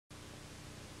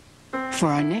For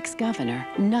our next governor,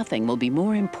 nothing will be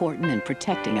more important than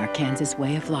protecting our Kansas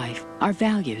way of life, our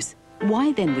values.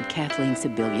 Why then would Kathleen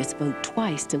Sebelius vote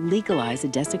twice to legalize the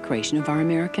desecration of our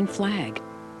American flag?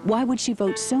 Why would she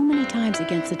vote so many times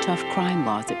against the tough crime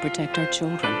laws that protect our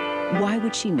children? Why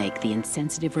would she make the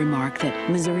insensitive remark that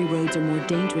Missouri roads are more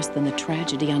dangerous than the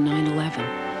tragedy on 9/11?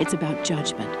 It's about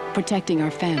judgment, protecting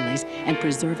our families, and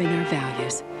preserving our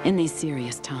values. In these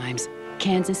serious times,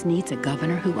 Kansas needs a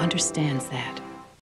governor who understands that.